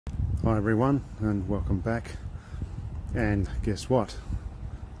Hi everyone, and welcome back. And guess what?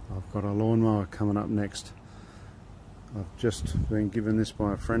 I've got a lawnmower coming up next. I've just been given this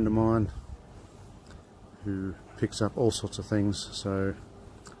by a friend of mine who picks up all sorts of things, so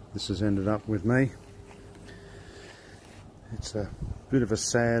this has ended up with me. It's a bit of a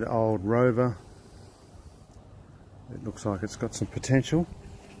sad old Rover. It looks like it's got some potential.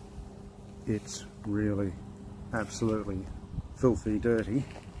 It's really absolutely filthy dirty.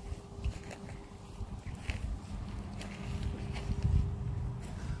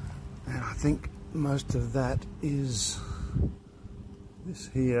 And I think most of that is this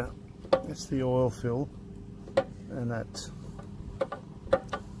here. That's the oil fill, and that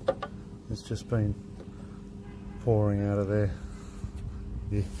it's just been pouring out of there.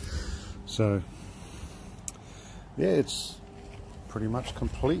 Yeah. So yeah, it's pretty much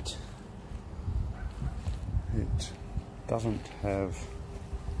complete. It doesn't have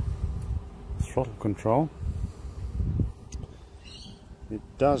throttle control. It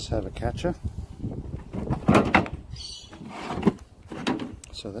does have a catcher,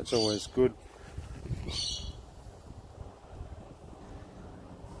 so that's always good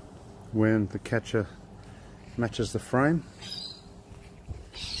when the catcher matches the frame,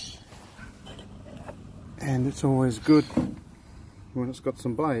 and it's always good when it's got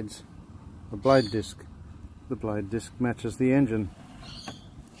some blades, a blade disc. The blade disc matches the engine,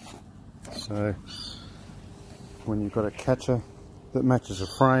 so when you've got a catcher that matches a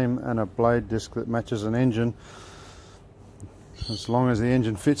frame and a blade disc that matches an engine, as long as the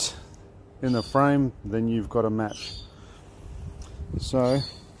engine fits in the frame, then you've got a match. So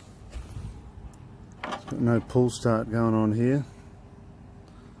it's got no pull start going on here.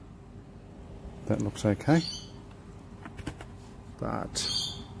 That looks okay, but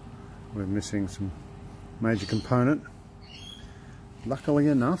we're missing some major component. Luckily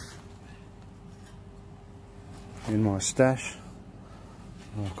enough, in my stash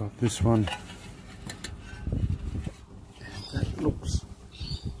I've got this one, and that looks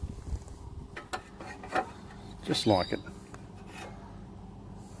just like it.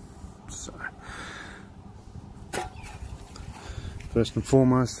 So first and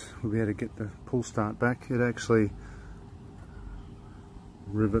foremost, we'll be able to get the pull start back. It actually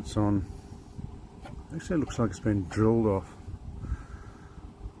rivets on. Actually, it looks like it's been drilled off.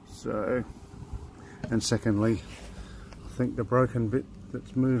 So, and secondly, I think the broken bit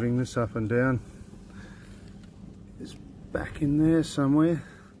that's moving this up and down is back in there somewhere.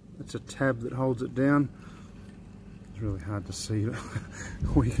 It's a tab that holds it down. It's really hard to see, but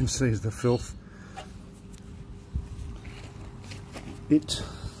all you can see is the filth. It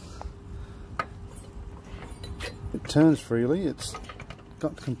turns freely. It's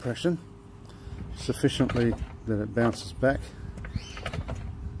got compression sufficiently that it bounces back.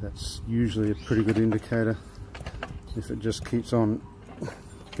 That's usually a pretty good indicator. If it just keeps on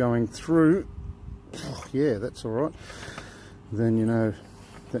going through, oh yeah, that's alright, then you know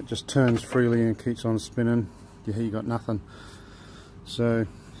that just turns freely and keeps on spinning. Yeah, you got nothing. So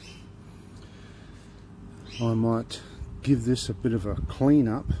I might give this a bit of a clean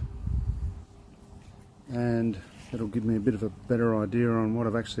up, and it'll give me a bit of a better idea on what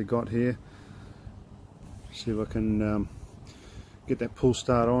I've actually got here. See if I can get that pull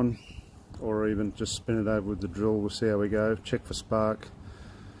start on, or even just spin it over with the drill. We'll see how we go. Check for spark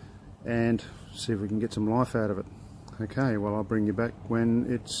and see if we can get some life out of it. Okay, well, I'll bring you back when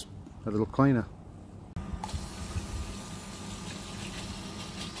it's a little cleaner.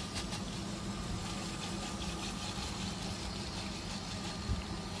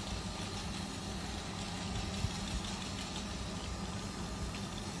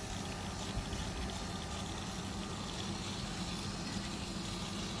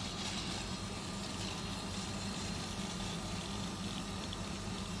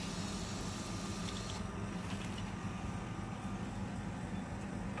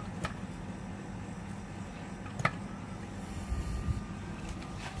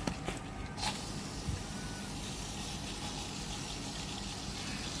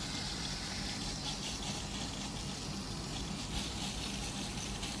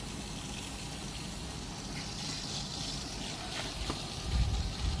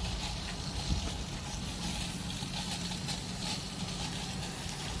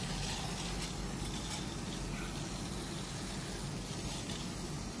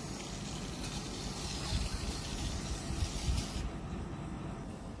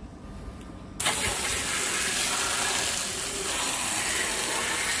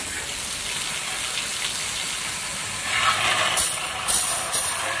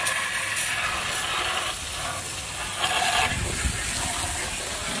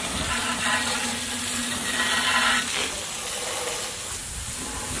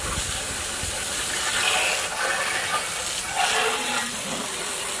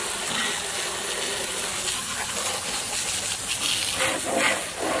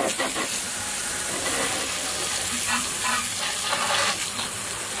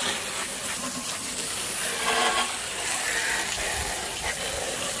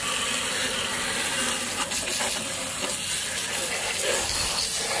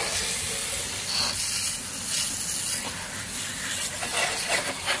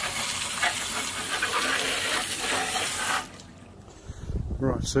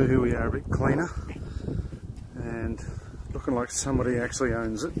 see, here we are a bit cleaner and looking like somebody actually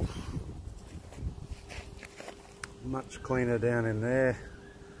owns it. Much cleaner down in there.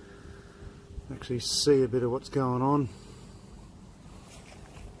 Actually see a bit of what's going on.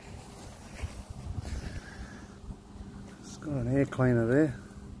 It's got an air cleaner there.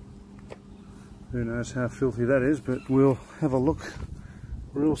 Who knows how filthy that is, but we'll have a look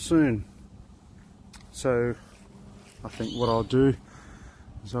real soon. So I think what I'll do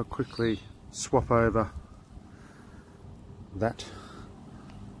is I'll quickly swap over that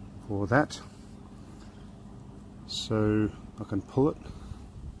for that, so I can pull it,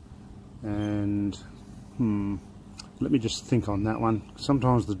 and let me just think on that one.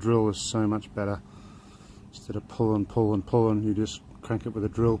 Sometimes the drill is so much better. Instead of pulling, you just crank it with a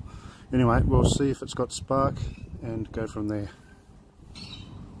drill. Anyway, we'll see if it's got spark and go from there.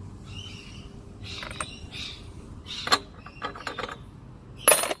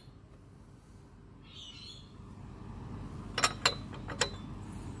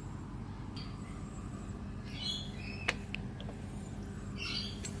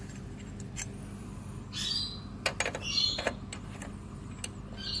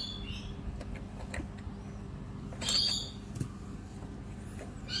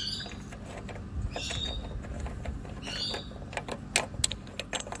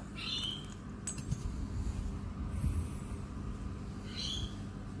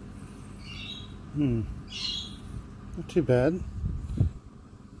 Not too bad. You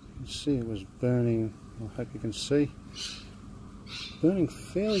can see it was burning. I hope you can see. Burning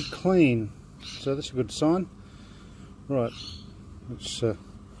fairly clean, so that's a good sign. Right, let's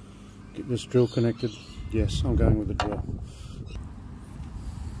get this drill connected. Yes, I'm going with the drill.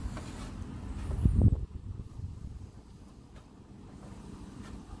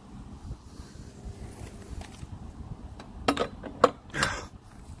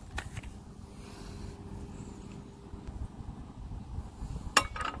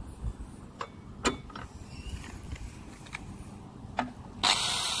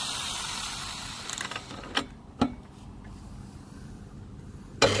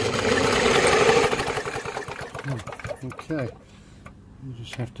 Okay, you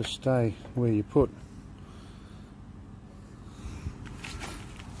just have to stay where you put.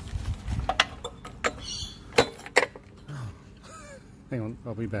 Hang on,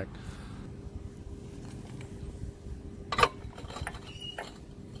 I'll be back.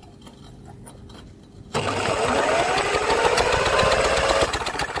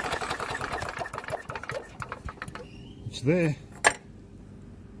 It's there.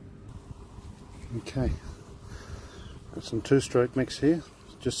 Okay. Got some two-stroke mix here.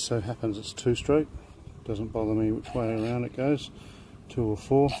 Just so happens it's two-stroke. Doesn't bother me which way around it goes. 2 or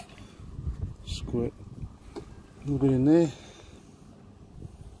 4. Squirt a little bit in there.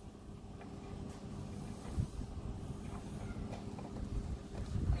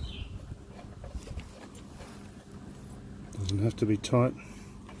 Doesn't have to be tight.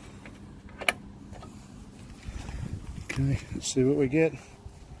 Okay, let's see what we get.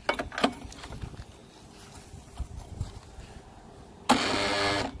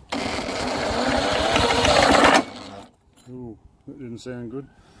 That didn't sound good.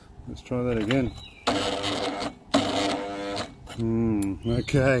 Let's try that again.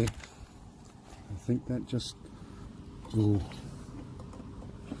 Okay. I think that just... Ooh.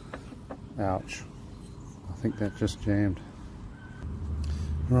 Ouch. I think that just jammed.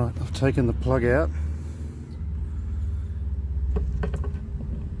 Right, I've taken the plug out.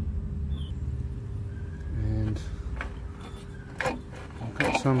 And I've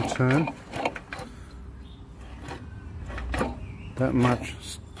got some turn. That much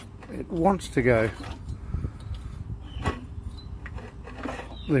it wants to go.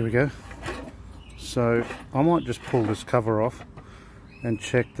 There we go. So I might just pull this cover off and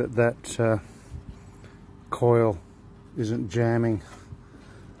check that that coil isn't jamming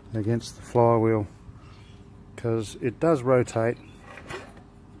against the flywheel, because it does rotate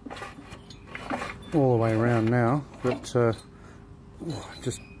all the way around now, but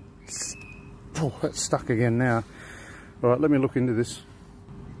just it's stuck again now. Right, let me look into this.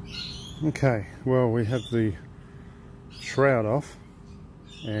 Okay, well, we have the shroud off,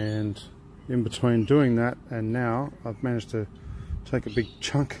 and in between doing that and now I've managed to take a big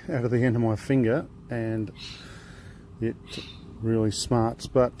chunk out of the end of my finger, and it really smarts,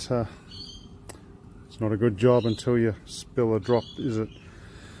 but it's not a good job until you spill a drop, is it?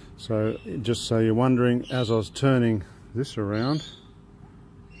 So just so you're wondering, as I was turning this around,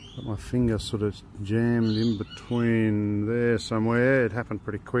 got my finger sort of jammed in between there somewhere. It happened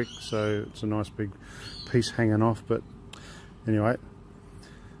pretty quick, so it's a nice big piece hanging off. But anyway,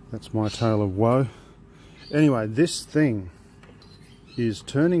 That's my tale of woe. Anyway, this thing is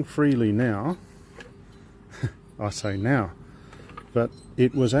turning freely now. I say now, but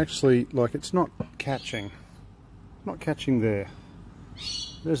it was actually like, it's not catching there.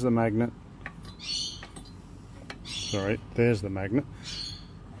 There's the magnet. Sorry, there's the magnet.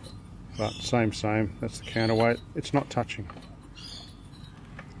 But same, that's the counterweight. It's not touching.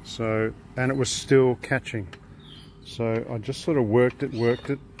 So, and it was still catching. So I just sort of worked it,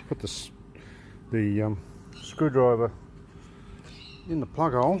 put the screwdriver in the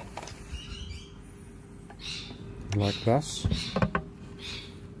plug hole, like thus,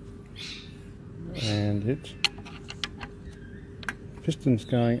 and it piston's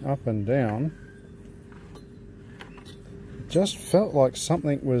going up and down. It just felt like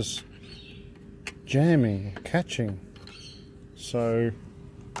something was jamming, catching. So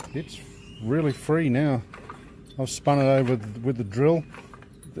it's really free now. I've spun it over with the drill,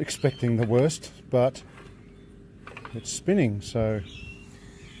 expecting the worst, but it's spinning, so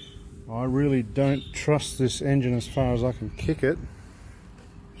I really don't trust this engine as far as I can kick it.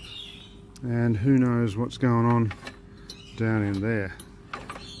 And who knows what's going on down in there,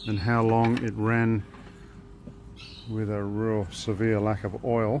 and how long it ran with a real severe lack of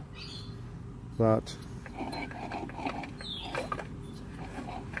oil. But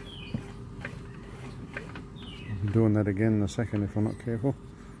I'm doing that again in a second if I'm not careful.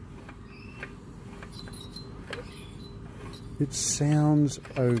 It sounds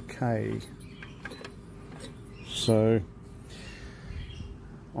okay, so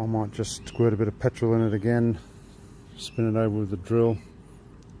I might just squirt a bit of petrol in it again, spin it over with the drill,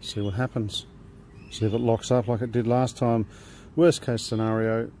 see what happens, see if it locks up like it did last time. Worst case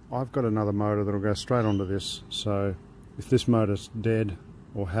scenario, I've got another motor that'll go straight onto this, so if this motor's dead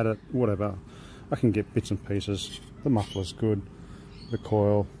or had it, whatever, I can get bits and pieces. The muffler's good, the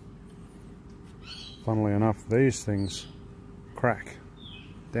coil. Funnily enough, these things crack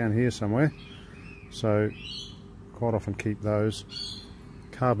down here somewhere, so quite often keep those.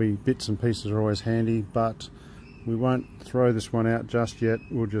 Carby bits and pieces are always handy, but we won't throw this one out just yet.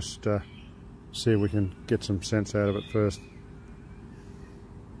 We'll just see if we can get some sense out of it first.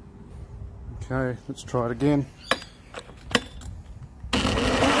 Okay, let's try it again.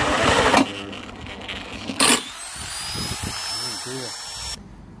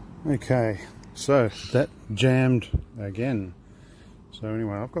 Okay, so that jammed again. So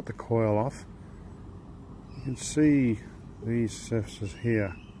anyway, I've got the coil off. You can see these surfaces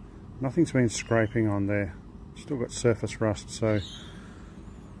here. Nothing's been scraping on there. Still got surface rust, so I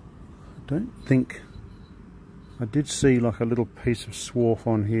don't think... I did see like a little piece of swarf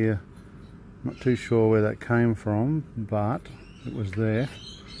on here. Not too sure where that came from, but it was there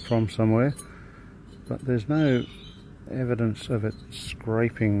from somewhere. But there's no evidence of it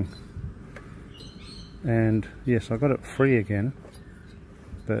scraping. And yes, I got it free again,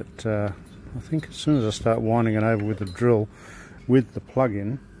 but I think as soon as I start winding it over with the drill with the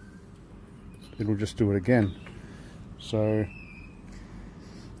plug-in, it'll just do it again. So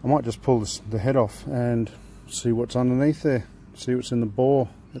I might just pull the head off and see what's underneath there, see what's in the bore.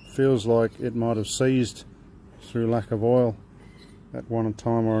 It feels like it might have seized through lack of oil at one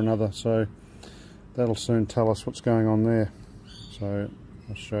time or another, so that'll soon tell us what's going on there. So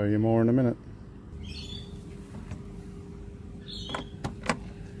I'll show you more in a minute.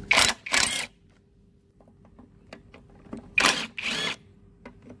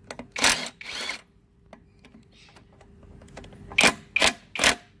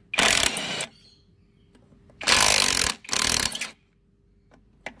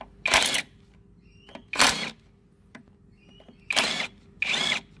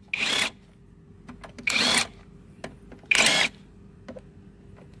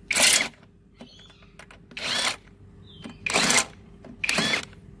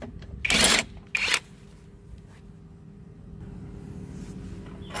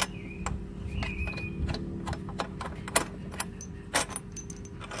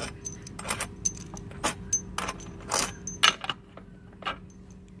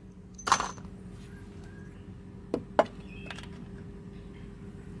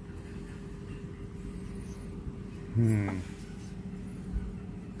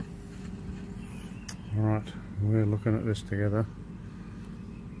 Alright, we're looking at this together.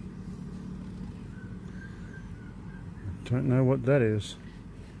 I don't know what that is.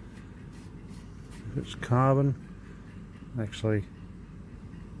 If it's carbon, actually,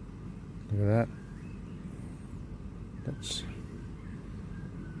 look at that.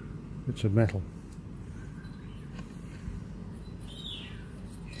 It's a metal.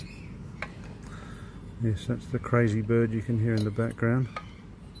 Yes, that's the crazy bird you can hear in the background.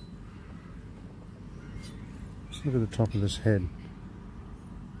 Just look at the top of this head.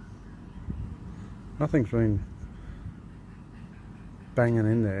 Nothing's been banging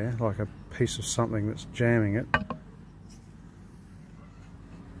in there like a piece of something that's jamming it.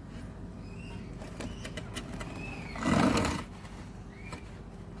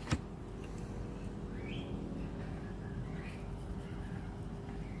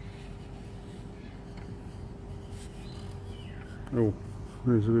 Oh,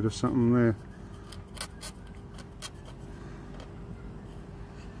 there's a bit of something there.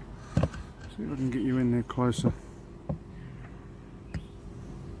 See if I can get you in there closer. A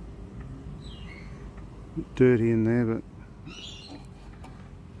bit dirty in there, but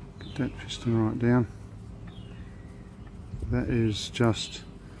get that piston right down. That is just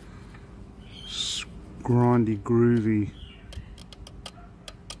grindy, groovy.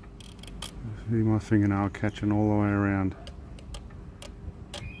 See my fingernail catching all the way around.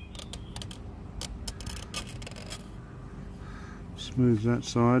 Smooth that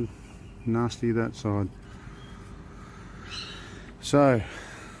side, nasty that side. So,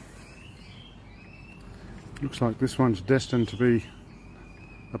 looks like this one's destined to be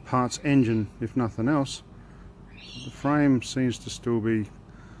a parts engine, if nothing else. The frame seems to still be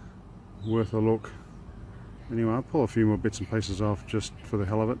worth a look. Anyway, I'll pull a few more bits and pieces off just for the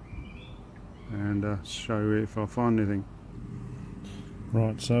hell of it, and show you if I find anything.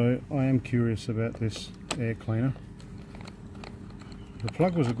 Right, so I am curious about this air cleaner. The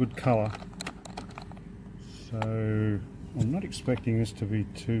plug was a good colour, so I'm not expecting this to be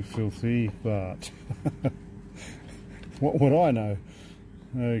too filthy, but what would I know?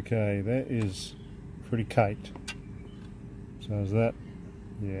 Okay, that is pretty caked. So is that?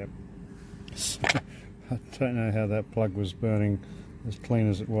 Yeah. I don't know how that plug was burning as clean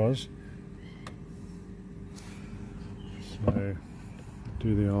as it was. So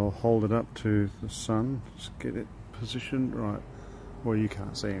do the old hold it up to the sun, just get it positioned right. Well, you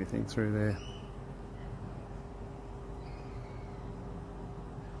can't see anything through there.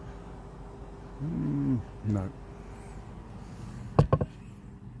 No.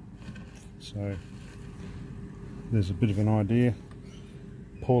 So there's a bit of an idea.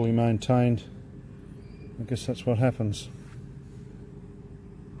 Poorly maintained. I guess that's what happens.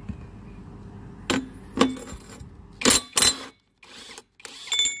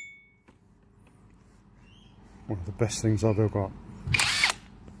 One of the best things I've ever got.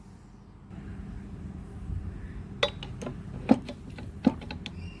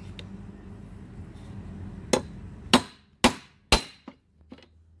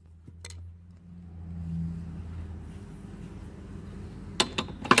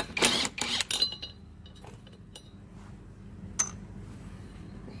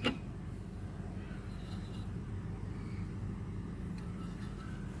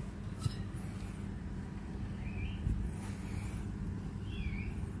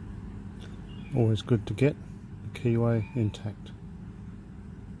 Always good to get the keyway intact.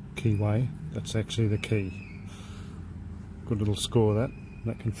 Keyway, that's actually the key. Good little score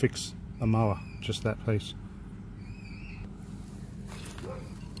that can fix a mower, just that piece.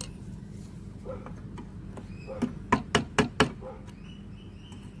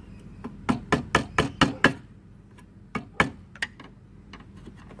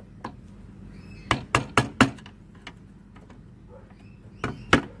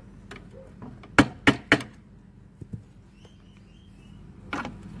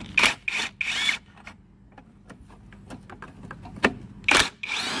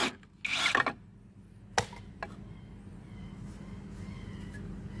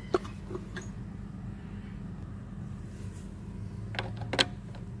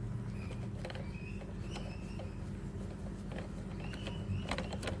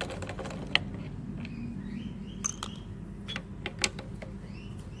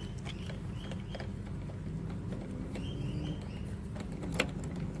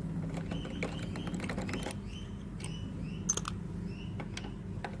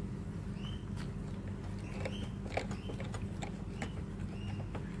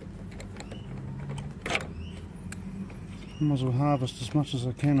 Might as well harvest as much as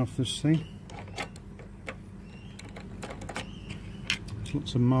I can off this thing. There's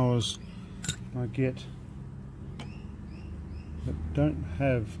lots of mowers I get that don't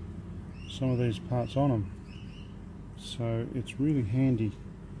have some of these parts on them, so it's really handy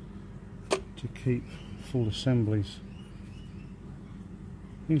to keep full assemblies.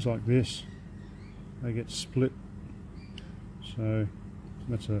 Things like this, they get split, so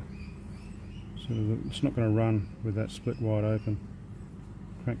that's a sort of, it's not going to run with that split wide open.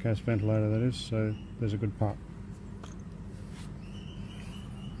 Crankcase ventilator that is, so there's a good part.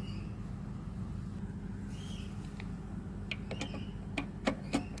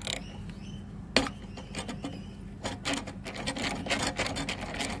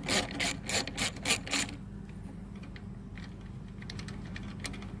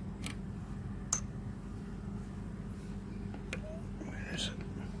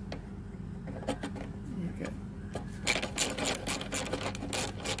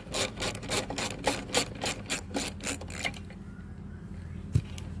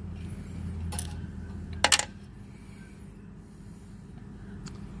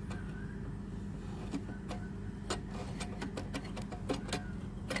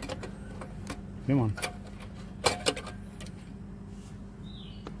 Come on.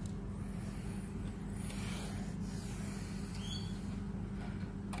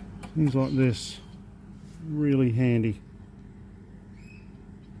 Things like this, really handy.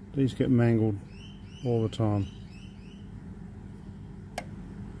 These get mangled all the time.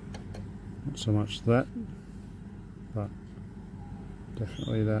 Not so much that, but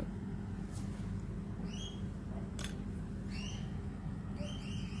definitely that.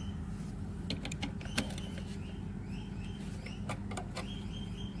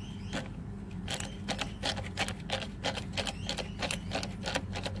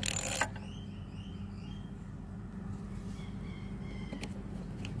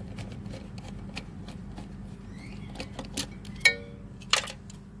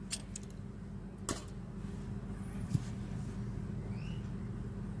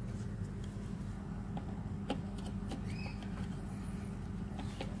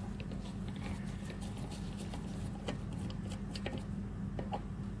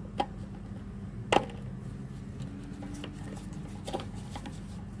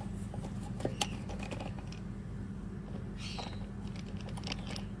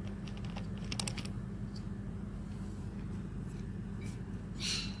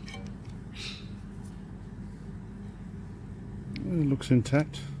 It looks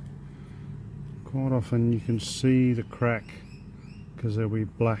intact. Quite often you can see the crack because there'll be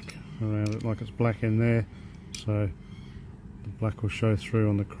black around it, like it's black in there, so the black will show through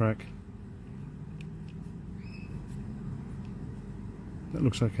on the crack. That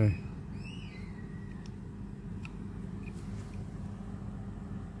looks okay.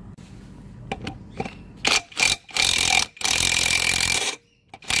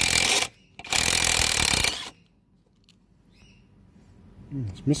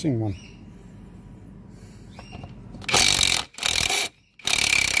 It's missing one.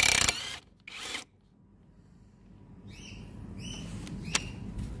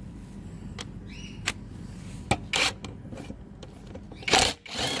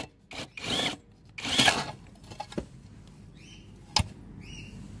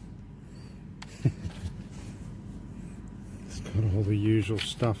 It's got all the usual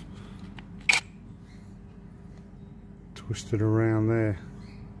stuff twisted around there,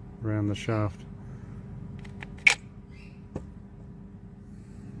 around the shaft,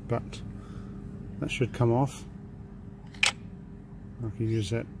 but that should come off. I can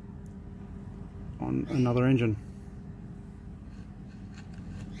use that on another engine.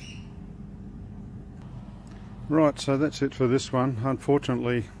 Right, so that's it for this one.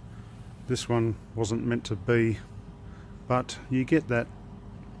 Unfortunately, this one wasn't meant to be, but you get that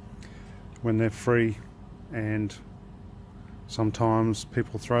when they're free, and sometimes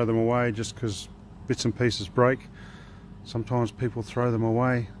people throw them away just because bits and pieces break. Sometimes people throw them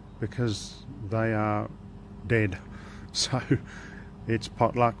away because they are dead. So it's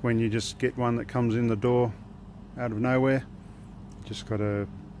pot luck when you just get one that comes in the door out of nowhere. You just got to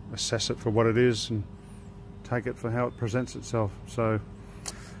assess it for what it is and take it for how it presents itself. So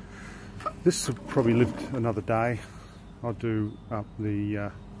this will probably live another day. I'll do up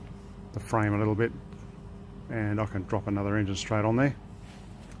the frame a little bit, and I can drop another engine straight on there.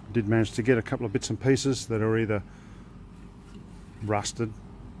 I did manage to get a couple of bits and pieces that are either rusted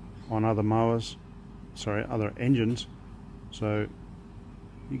on other mowers, sorry, other engines. So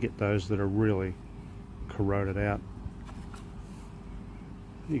you get those that are really corroded out.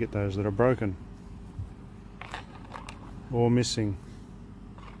 You get those that are broken or missing,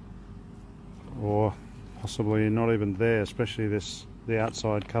 or possibly not even there, especially the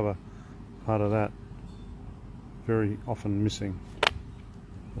outside cover part of that, very often missing,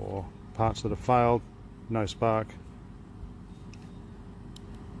 or parts that have failed, no spark.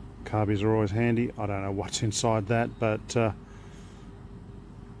 Carbies are always handy. I don't know what's inside that, but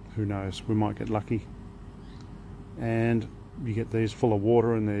who knows, we might get lucky. And you get these full of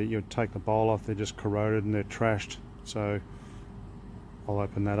water and you take the bowl off, they're just corroded and they're trashed. So I'll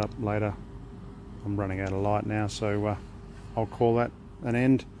open that up later. I'm running out of light now, so I'll call that an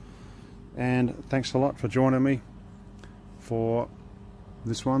end. And thanks a lot for joining me for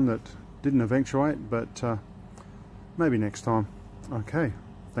this one that didn't eventuate, but maybe next time. Okay,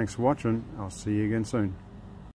 thanks for watching. I'll see you again soon.